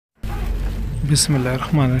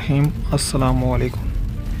Bismillahirrahmanirrahim. Assalamu alaikum.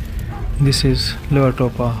 This is Lower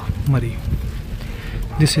Topa Murree.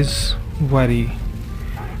 This is very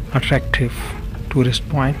attractive tourist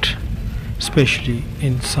point, especially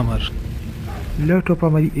in summer. Lower Topa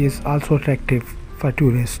Murree is also attractive for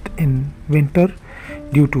tourists in winter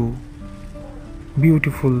due to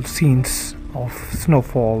beautiful scenes of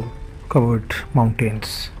snowfall covered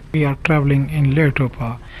mountains. We are traveling in Lower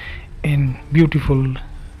Topa in beautiful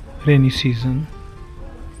rainy season.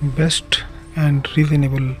 Best and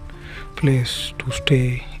reasonable place to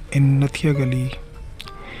stay in Nathia Gali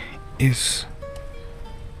is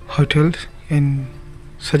hotel in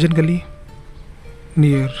Sajan Gali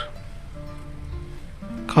near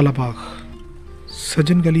Kalabagh.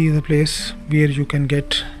 Sajan Gali is a place where you can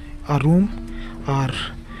get a room or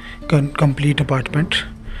complete apartment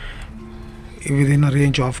within a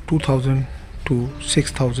range of 2000 to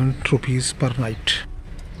 6000 rupees per night.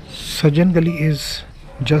 Sajan Gali is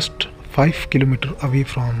just 5 kilometers away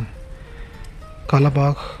from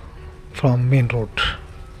Kalabagh from main road.